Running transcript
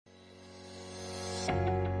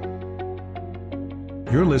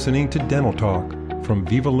You're listening to Dental Talk from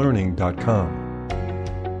VivaLearning.com.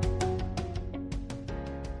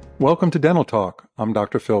 Welcome to Dental Talk. I'm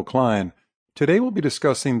Dr. Phil Klein. Today we'll be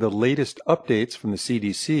discussing the latest updates from the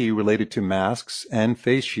CDC related to masks and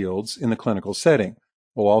face shields in the clinical setting.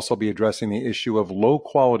 We'll also be addressing the issue of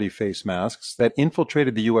low-quality face masks that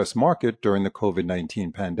infiltrated the U.S. market during the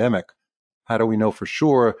COVID-19 pandemic. How do we know for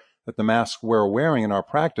sure that the masks we're wearing in our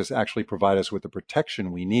practice actually provide us with the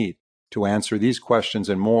protection we need? To answer these questions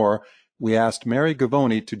and more, we asked Mary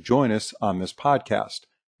Gavoni to join us on this podcast.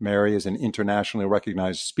 Mary is an internationally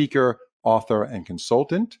recognized speaker, author, and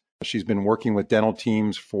consultant. She's been working with dental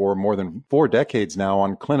teams for more than 4 decades now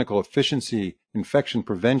on clinical efficiency, infection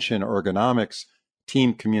prevention, ergonomics,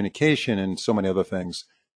 team communication, and so many other things.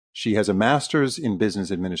 She has a master's in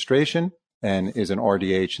business administration and is an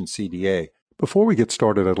RDH and CDA. Before we get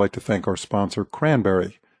started, I'd like to thank our sponsor,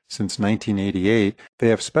 Cranberry. Since 1988, they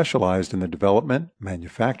have specialized in the development,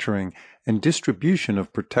 manufacturing, and distribution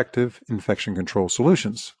of protective infection control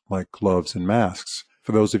solutions like gloves and masks.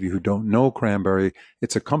 For those of you who don't know Cranberry,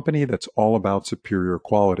 it's a company that's all about superior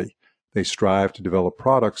quality. They strive to develop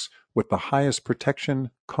products with the highest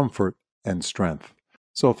protection, comfort, and strength.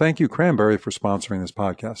 So thank you, Cranberry, for sponsoring this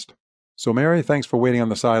podcast. So Mary, thanks for waiting on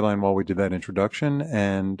the sideline while we did that introduction,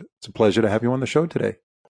 and it's a pleasure to have you on the show today.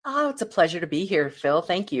 Oh, it's a pleasure to be here, Phil.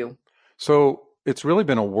 Thank you. So it's really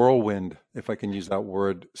been a whirlwind, if I can use that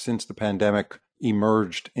word, since the pandemic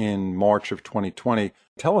emerged in March of 2020.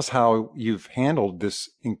 Tell us how you've handled this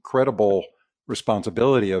incredible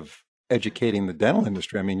responsibility of educating the dental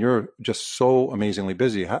industry. I mean, you're just so amazingly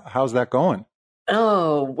busy. How's that going?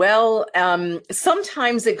 Oh, well,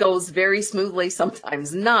 sometimes it goes very smoothly,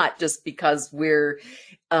 sometimes not, just because we're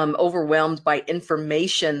overwhelmed by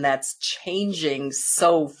information that's changing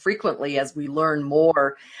so frequently as we learn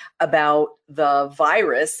more about the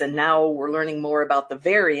virus. And now we're learning more about the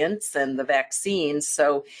variants and the vaccines.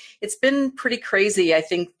 So it's been pretty crazy. I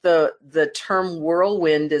think the term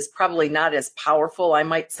whirlwind is probably not as powerful. I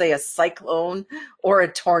might say a cyclone or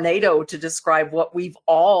a tornado to describe what we've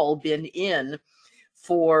all been in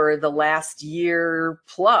for the last year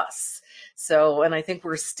plus. So, and I think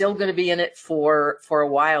we're still going to be in it for a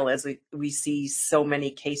while as we see so many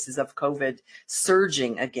cases of COVID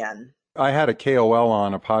surging again. I had a KOL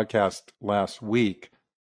on a podcast last week,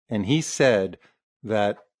 and he said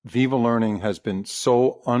that Viva Learning has been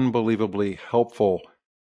so unbelievably helpful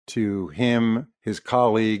to him, his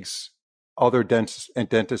colleagues, other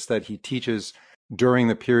dentists that he teaches during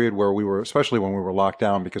the period where we were, especially when we were locked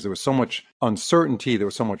down, because there was so much uncertainty, there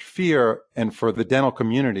was so much fear. And for the dental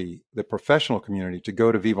community, the professional community, to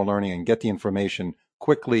go to Viva Learning and get the information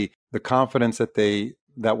quickly, the confidence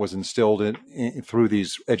that was instilled through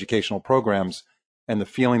these educational programs, and the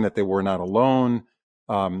feeling that they were not alone,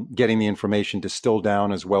 getting the information distilled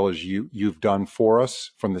down as well as you've done for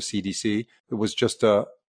us from the CDC. It was just an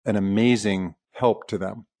amazing help to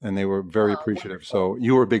them, and they were very appreciative. Wonderful. So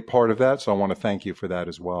you were a big part of that. So I want to thank you for that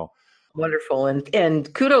as well. Wonderful.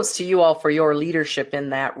 And kudos to you all for your leadership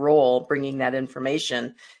in that role, bringing that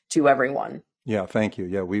information to everyone. Yeah, thank you.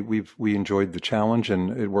 Yeah, we enjoyed the challenge,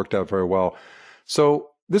 and it worked out very well.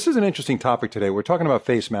 So this is an interesting topic today. We're talking about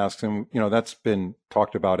face masks, and that's been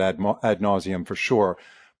talked about ad nauseum for sure.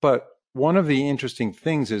 But one of the interesting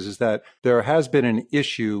things is that there has been an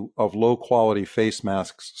issue of low quality face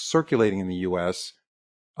masks circulating in the U.S.,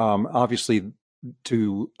 obviously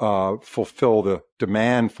to fulfill the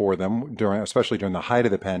demand for them, especially during the height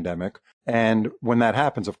of the pandemic. And when that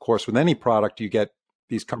happens, of course, with any product, you get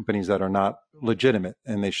these companies that are not legitimate,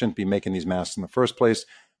 and they shouldn't be making these masks in the first place,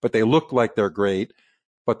 but they look like they're great,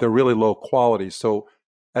 but they're really low quality. So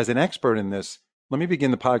as an expert in this, let me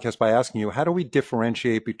begin the podcast by asking you, how do we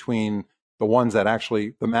differentiate between the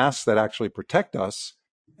masks that actually protect us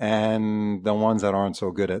and the ones that aren't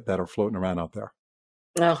so good that are floating around out there?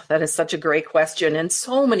 Oh, that is such a great question. And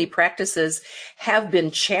so many practices have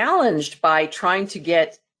been challenged by trying to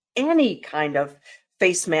get any kind of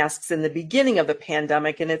face masks in the beginning of the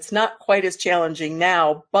pandemic. And it's not quite as challenging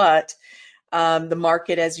now, but the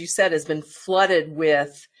market, as you said, has been flooded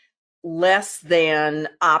with less than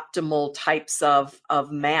optimal types of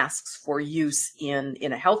masks for use in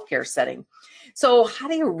a healthcare setting. So how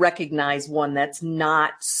do you recognize one that's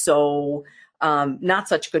not such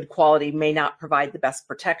good quality, may not provide the best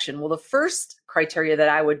protection? Well, the first criteria that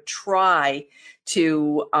I would try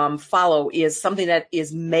to follow is something that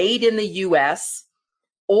is made in the U.S.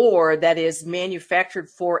 or that is manufactured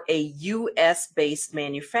for a U.S.-based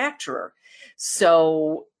manufacturer,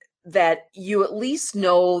 so that you at least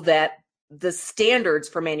know that the standards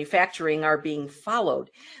for manufacturing are being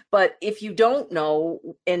followed. But if you don't know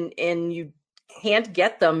and you can't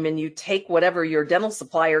get them and you take whatever your dental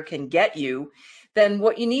supplier can get you, then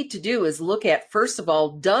what you need to do is look at, first of all,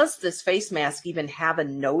 does this face mask even have a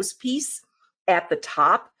nose piece at the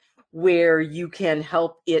top where you can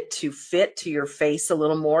help it to fit to your face a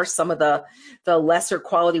little more? Some of the lesser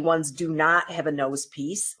quality ones do not have a nose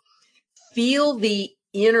piece. Feel the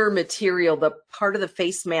inner material, the part of the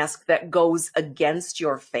face mask that goes against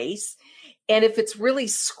your face. And if it's really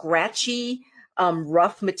scratchy,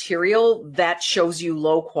 rough material, that shows you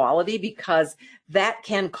low quality, because that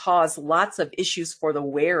can cause lots of issues for the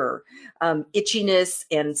wearer. Itchiness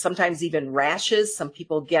and sometimes even rashes. Some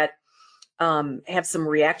people have some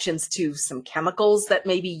reactions to some chemicals that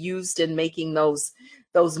may be used in making those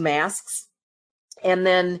masks. And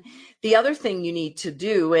then the other thing you need to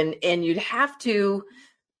do, and you'd have to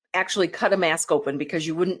actually cut a mask open because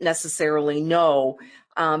you wouldn't necessarily know,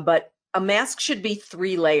 but a mask should be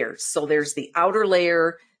 3 layers. So there's the outer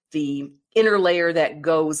layer, the inner layer that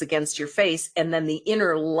goes against your face, and then the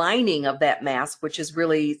inner lining of that mask, which is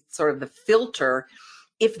really sort of the filter.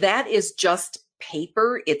 If that is just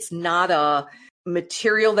paper, it's not a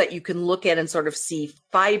material that you can look at and sort of see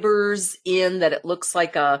fibers in, that it looks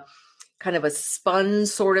like a kind of a spun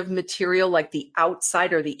sort of material, like the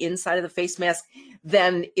outside or the inside of the face mask,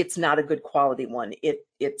 then it's not a good quality one.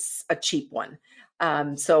 It's a cheap one.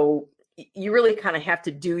 So you really kind of have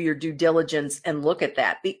to do your due diligence and look at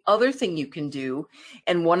that. The other thing you can do,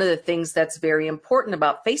 and one of the things that's very important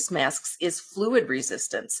about face masks, is fluid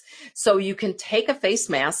resistance. So you can take a face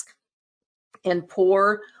mask and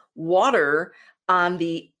pour water on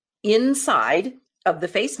the inside of the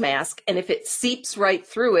face mask, and if it seeps right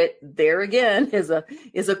through it, there again is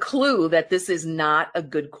a clue that this is not a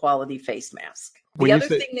good quality face mask. The other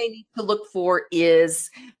thing they need to look for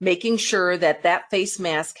is making sure that that face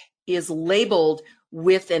mask is labeled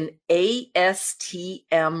with an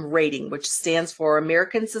ASTM rating, which stands for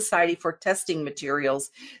American Society for Testing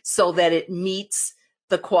Materials, so that it meets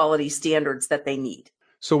the quality standards that they need.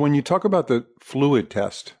 So when you talk about the fluid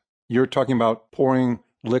test, you're talking about pouring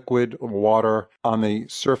liquid or water on the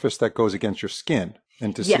surface that goes against your skin,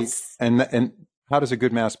 and to yes. see, and how does a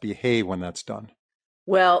good mask behave when that's done?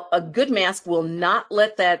 Well, a good mask will not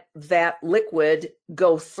let that liquid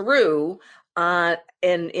go through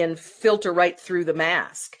and filter right through the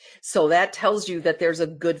mask. So that tells you that there's a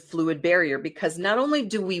good fluid barrier, because not only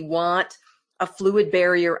do we want a fluid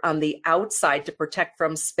barrier on the outside to protect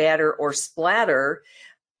from spatter or splatter,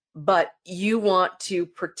 but you want to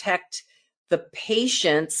protect the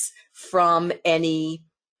patients from any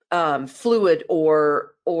fluid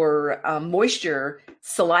or moisture,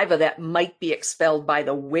 saliva that might be expelled by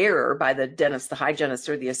the wearer, by the dentist, the hygienist,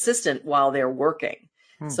 or the assistant while they're working.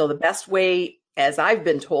 So the best way, as I've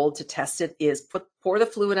been told, to test it is pour the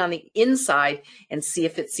fluid on the inside and see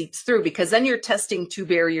if it seeps through, because then you're testing 2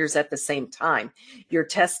 barriers at the same time. You're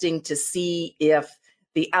testing to see if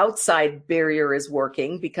the outside barrier is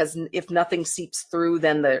working, because if nothing seeps through,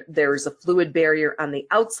 then there's a fluid barrier on the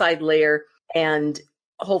outside layer, and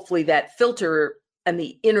hopefully that filter and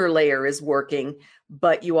the inner layer is working,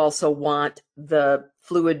 but you also want the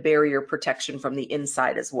fluid barrier protection from the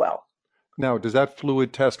inside as well. Now, does that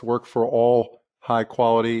fluid test work for all high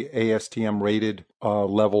quality ASTM rated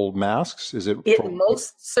level masks? It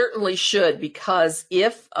most certainly should, because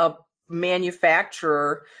if a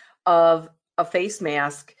manufacturer of a face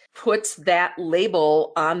mask puts that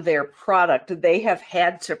label on their product, they have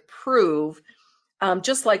had to prove,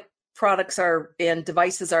 just like products are and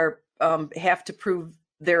devices are, have to prove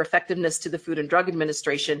their effectiveness to the Food and Drug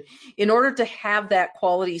Administration. In order to have that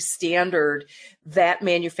quality standard, that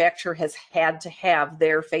manufacturer has had to have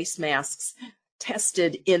their face masks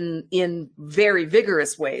tested in very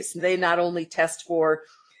vigorous ways. They not only test for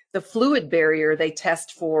the fluid barrier, they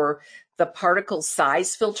test for the particle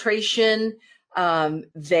size filtration,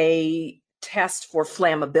 they test for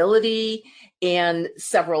flammability and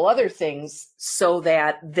several other things, so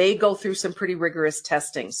that they go through some pretty rigorous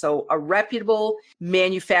testing. So a reputable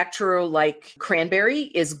manufacturer like Cranberry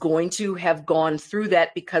is going to have gone through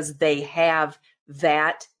that, because they have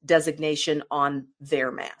that designation on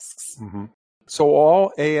their masks. Mm-hmm. So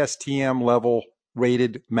all ASTM level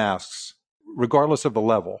rated masks, regardless of the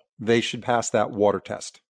level, they should pass that water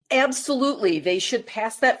test. Absolutely. They should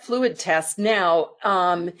pass that fluid test. Now,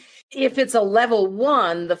 if it's a level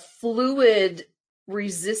 1, the fluid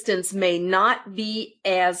resistance may not be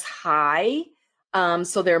as high.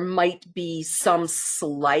 So there might be some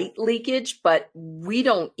slight leakage, but we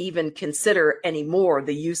don't even consider anymore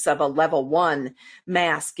the use of a level 1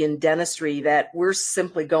 mask in dentistry. That we're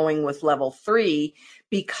simply going with level 3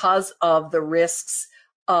 because of the risks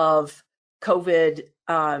of COVID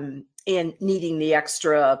and needing the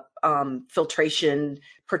extra filtration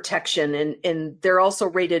protection. And they're also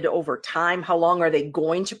rated over time. How long are they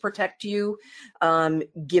going to protect you,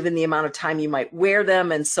 given the amount of time you might wear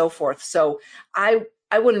them and so forth. So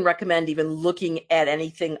I wouldn't recommend even looking at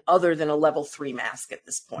anything other than a level 3 mask at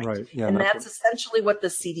this point. Right. Yeah, and that's essentially what the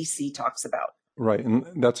CDC talks about. Right. And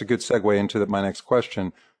that's a good segue into my next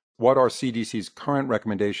question. What are CDC's current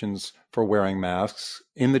recommendations for wearing masks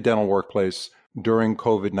in the dental workplace during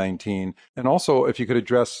COVID-19? And also, if you could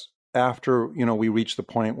address after, we reach the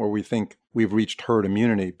point where we think we've reached herd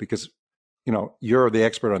immunity, because, you're the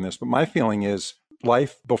expert on this, but my feeling is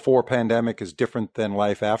life before pandemic is different than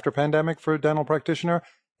life after pandemic for a dental practitioner.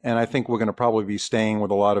 And I think we're going to probably be staying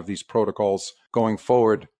with a lot of these protocols going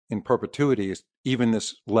forward in perpetuity, even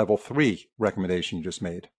this level 3 recommendation you just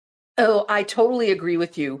made. Oh, I totally agree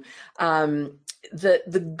with you.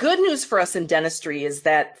 The good news for us in dentistry is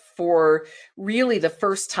that for really the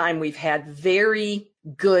first time, we've had very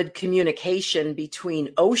good communication between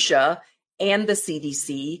OSHA and the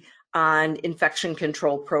CDC on infection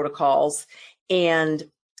control protocols. And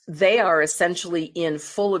they are essentially in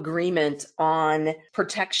full agreement on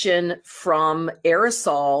protection from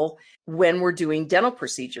aerosol when we're doing dental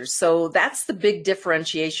procedures. So that's the big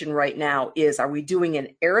differentiation right now is, are we doing an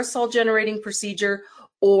aerosol generating procedure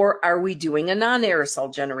or are we doing a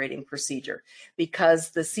non-aerosol generating procedure?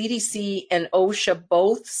 Because the CDC and OSHA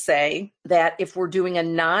both say that if we're doing a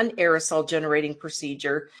non-aerosol generating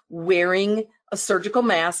procedure, wearing a surgical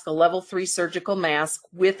mask, a level 3 surgical mask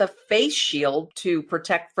with a face shield to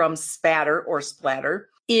protect from spatter or splatter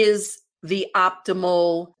is the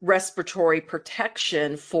optimal respiratory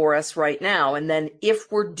protection for us right now. And then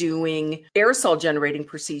if we're doing aerosol generating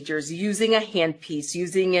procedures, using a handpiece,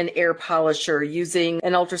 using an air polisher, using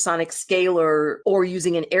an ultrasonic scaler, or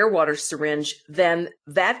using an air water syringe, then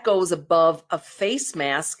that goes above a face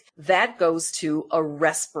mask. That goes to a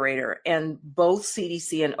respirator. And both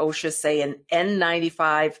CDC and OSHA say an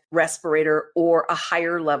N95 respirator or a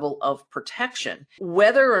higher level of protection.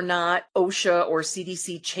 Whether or not OSHA or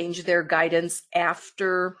CDC change their guidance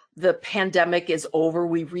after the pandemic is over,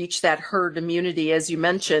 we reach that herd immunity, as you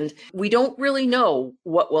mentioned, we don't really know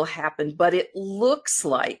what will happen, but it looks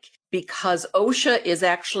like, because OSHA is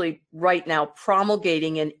actually right now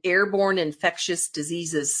promulgating an airborne infectious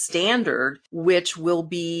diseases standard, which will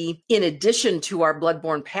be in addition to our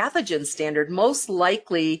bloodborne pathogen standard. Most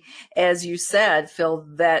likely, as you said, Phil,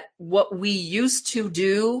 that what we used to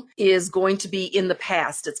do is going to be in the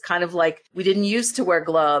past. It's kind of like we didn't used to wear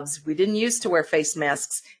gloves, we didn't used to wear face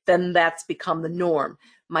masks, then that's become the norm.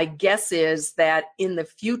 My guess is that in the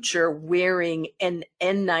future, wearing an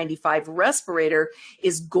N95 respirator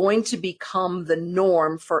is going to become the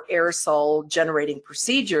norm for aerosol generating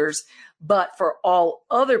procedures. But for all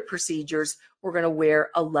other procedures, we're going to wear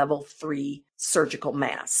a level 3 surgical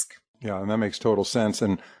mask. Yeah, and that makes total sense.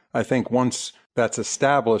 And I think once that's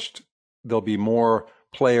established, there'll be more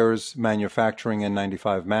players manufacturing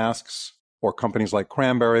N95 masks, or companies like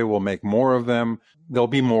Cranberry will make more of them. They'll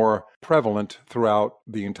be more prevalent throughout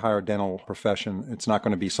the entire dental profession. It's not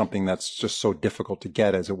going to be something that's just so difficult to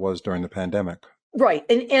get as it was during the pandemic. Right.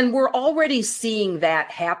 And we're already seeing that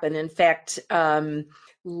happen. In fact,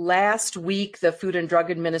 last week, the Food and Drug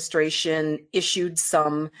Administration issued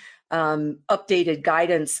some updated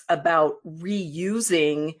guidance about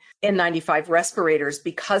reusing N95 respirators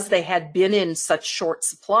because they had been in such short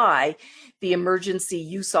supply. The emergency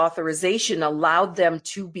use authorization allowed them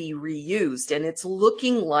to be reused. And it's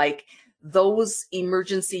looking like those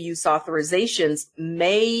emergency use authorizations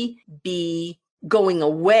may be going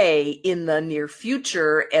away in the near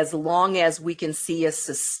future as long as we can see a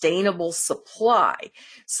sustainable supply.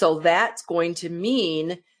 So that's going to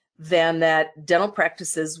mean then that dental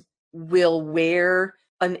practices will wear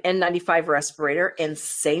an N95 respirator, and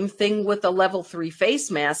same thing with a level 3 face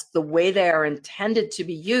mask, the way they are intended to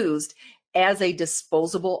be used as a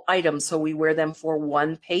disposable item. So we wear them for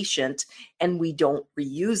one patient and we don't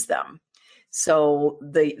reuse them. So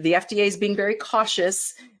the FDA is being very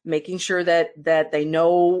cautious, making sure that they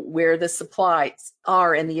know where the supplies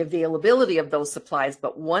are and the availability of those supplies.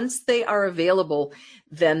 But once they are available,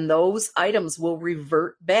 then those items will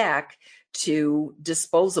revert back to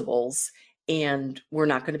disposables, and we're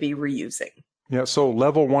not going to be reusing. Yeah, so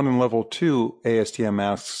level 1 and level 2 ASTM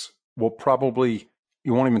masks will probably,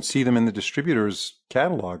 you won't even see them in the distributor's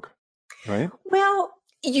catalog, right? Well,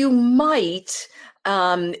 you might.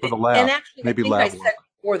 For the lab, and actually, maybe I think lab I said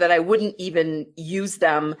before that I wouldn't even use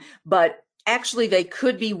them, but actually they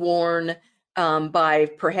could be worn by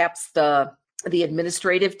perhaps the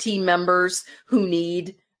administrative team members who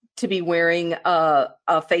need to be wearing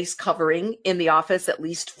a face covering in the office, at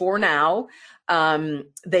least for now.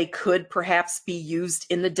 They could perhaps be used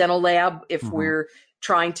in the dental lab if we're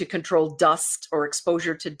trying to control dust or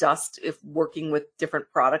exposure to dust, if working with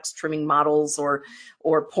different products, trimming models or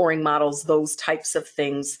pouring models, those types of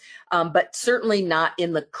things. But certainly not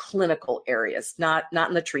in the clinical areas, not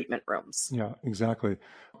in the treatment rooms. Yeah, exactly.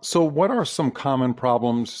 So what are some common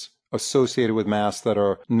problems associated with masks that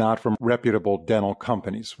are not from reputable dental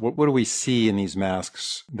companies? What do we see in these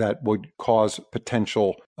masks that would cause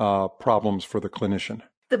potential problems for the clinician?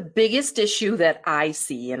 The biggest issue that I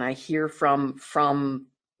see, and I hear from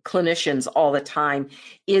clinicians all the time,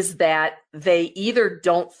 is that they either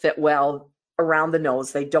don't fit well around the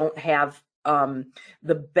nose, they don't have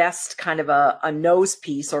the best kind of a nose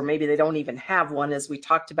piece, or maybe they don't even have one, as we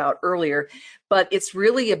talked about earlier, but it's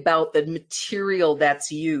really about the material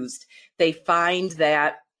that's used. They find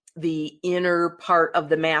that the inner part of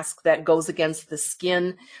the mask that goes against the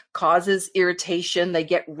skin causes irritation. They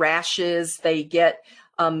get rashes, they get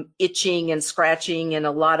itching and scratching, and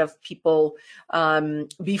a lot of people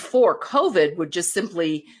before COVID would just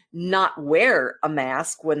simply not wear a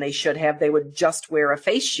mask when they should have. They would just wear a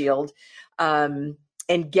face shield and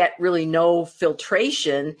get really no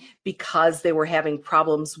filtration because they were having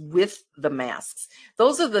problems with the masks.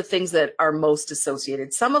 Those are the things that are most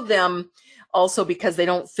associated. Some of them also, because they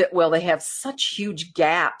don't fit well, they have such huge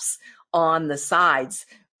gaps on the sides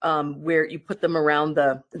where you put them around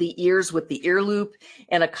the ears with the ear loop.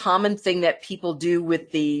 And a common thing that people do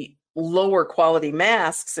with the lower quality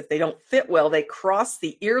masks, if they don't fit well, they cross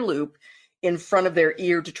the ear loop in front of their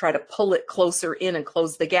ear to try to pull it closer in and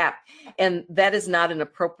close the gap. And that is not an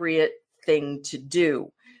appropriate thing to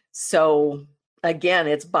do. So again,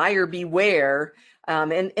 it's buyer beware.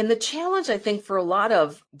 And the challenge, I think, for a lot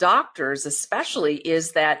of doctors especially,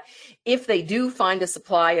 is that if they do find a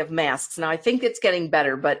supply of masks, now I think it's getting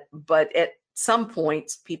better, but at some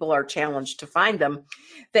points people are challenged to find them,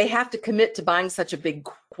 they have to commit to buying such a big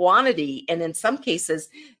quantity, and in some cases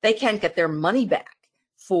they can't get their money back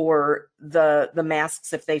for the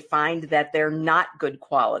masks if they find that they're not good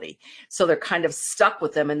quality. So they're kind of stuck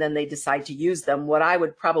with them, and then they decide to use them. What I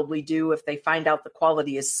would probably do if they find out the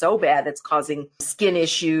quality is so bad it's causing skin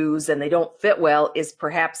issues and they don't fit well is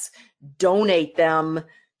perhaps donate them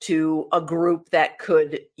to a group that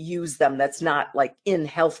could use them that's not like in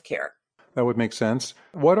healthcare. That would make sense.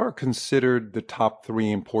 What are considered the top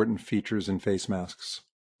 3 important features in face masks?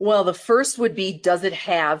 Well, the first would be, does it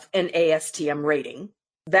have an ASTM rating?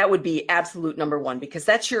 That would be absolute number one, because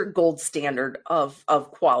that's your gold standard of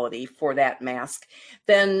quality for that mask.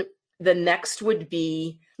 Then the next would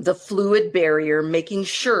be the fluid barrier, making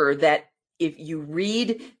sure that if you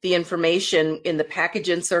read the information in the package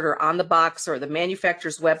insert or on the box or the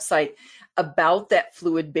manufacturer's website about that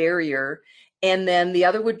fluid barrier. And then the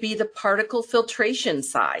other would be the particle filtration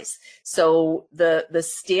size. So the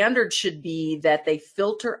standard should be that they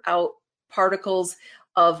filter out particles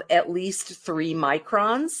of at least 3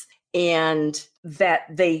 microns, and that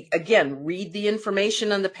they, again, read the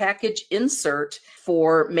information on the package insert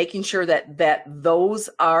for making sure that those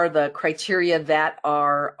are the criteria that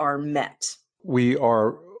are met. We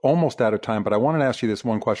are almost out of time, but I wanted to ask you this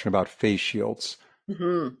one question about face shields.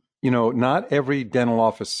 You know, not every dental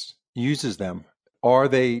office uses them. Are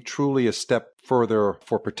they truly a step further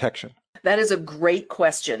for protection? That is a great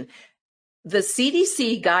question. The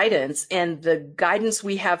CDC guidance and the guidance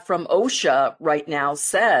we have from OSHA right now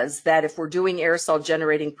says that if we're doing aerosol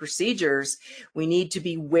generating procedures, we need to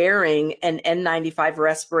be wearing an N95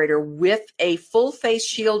 respirator with a full face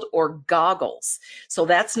shield or goggles. So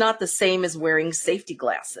that's not the same as wearing safety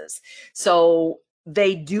glasses. So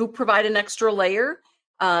they do provide an extra layer.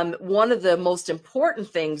 One of the most important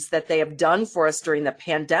things that they have done for us during the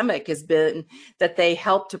pandemic has been that they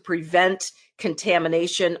help to prevent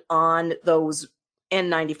contamination on those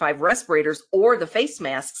N95 respirators or the face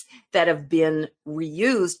masks that have been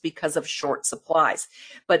reused because of short supplies.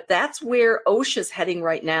 But that's where OSHA's heading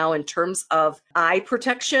right now in terms of eye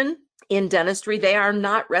protection. In dentistry, they are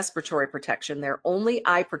not respiratory protection. They're only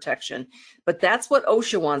eye protection. But that's what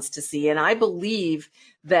OSHA wants to see. And I believe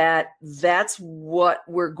that that's what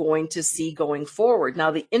we're going to see going forward.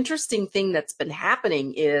 Now, the interesting thing that's been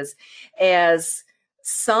happening is, as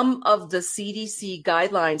some of the CDC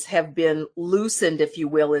guidelines have been loosened, if you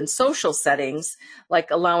will, in social settings, like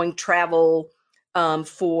allowing travel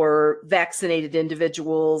for vaccinated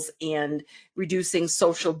individuals and reducing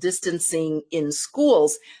social distancing in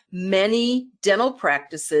schools, many dental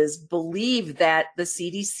practices believe that the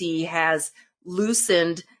CDC has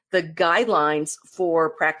loosened the guidelines for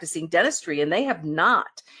practicing dentistry, and they have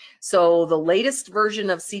not. So the latest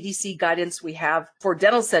version of CDC guidance we have for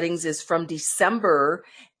dental settings is from December,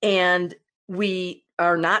 and we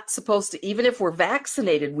are not supposed to, even if we're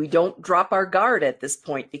vaccinated, we don't drop our guard at this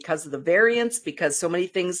point because of the variants, because so many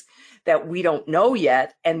things that we don't know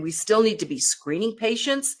yet, and we still need to be screening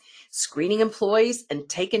patients, screening employees, and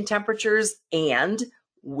taking temperatures, and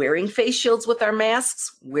wearing face shields with our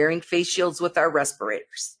masks, wearing face shields with our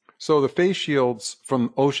respirators. So the face shields from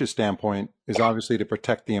OSHA standpoint is obviously to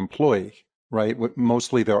protect the employee, right? With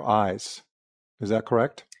mostly their eyes. Is that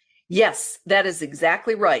correct? Yes, that is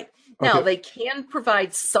exactly right. Now, Okay. they can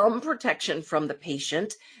provide some protection from the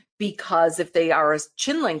patient, because if they are a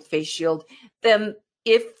chin length face shield, then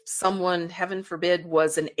if someone, heaven forbid,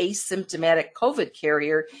 was an asymptomatic COVID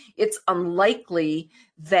carrier, it's unlikely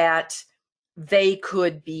that they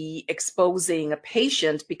could be exposing a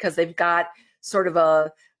patient because they've got sort of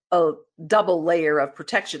a double layer of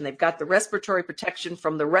protection. They've got the respiratory protection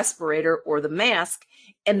from the respirator or the mask,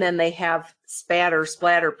 and then they have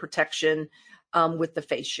splatter protection with the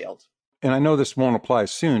face shield. And I know this won't apply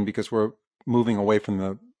soon because we're moving away from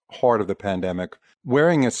the heart of the pandemic.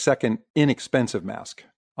 Wearing a second inexpensive mask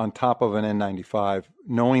on top of an N95,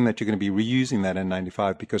 knowing that you're going to be reusing that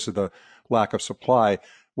N95 because of the lack of supply,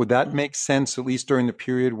 would that make sense, at least during the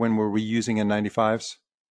period when we're reusing N95s?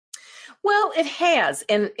 Well, it has,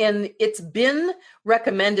 and it's been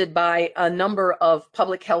recommended by a number of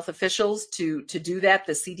public health officials to do that.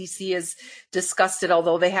 The CDC has discussed it,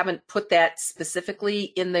 although they haven't put that specifically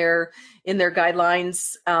in their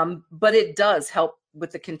guidelines. But it does help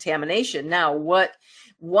with the contamination. Now,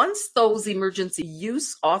 once those emergency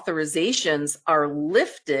use authorizations are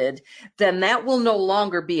lifted, then that will no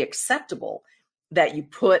longer be acceptable, that you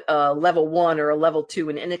put a level 1 or a level 2,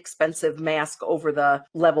 an inexpensive mask over the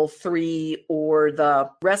level 3 or the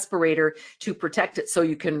respirator to protect it so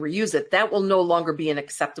you can reuse it. That will no longer be an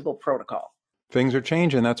acceptable protocol. Things are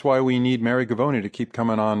changing. That's why we need Mary Gavoni to keep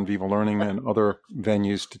coming on Viva Learning and other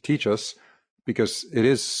venues to teach us, because it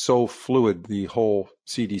is so fluid, the whole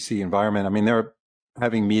CDC environment. I mean, they're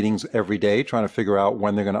having meetings every day trying to figure out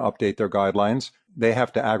when they're going to update their guidelines. They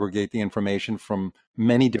have to aggregate the information from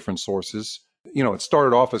many different sources. You know, it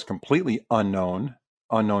started off as completely unknown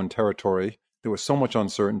territory. There was so much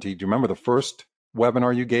uncertainty. Do you remember the first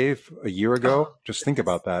webinar you gave a year ago? Just think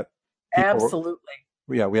about that. Absolutely.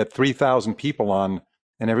 Yeah, we had 3,000 people on,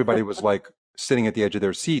 and everybody was like sitting at the edge of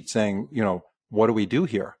their seat saying, you know, what do we do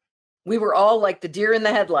here? We were all like the deer in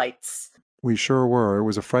the headlights. We sure were. It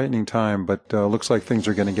was a frightening time, but looks like things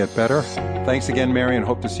are going to get better. Thanks again, Mary, and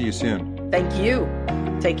hope to see you soon. Thank you.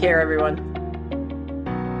 Take care, everyone.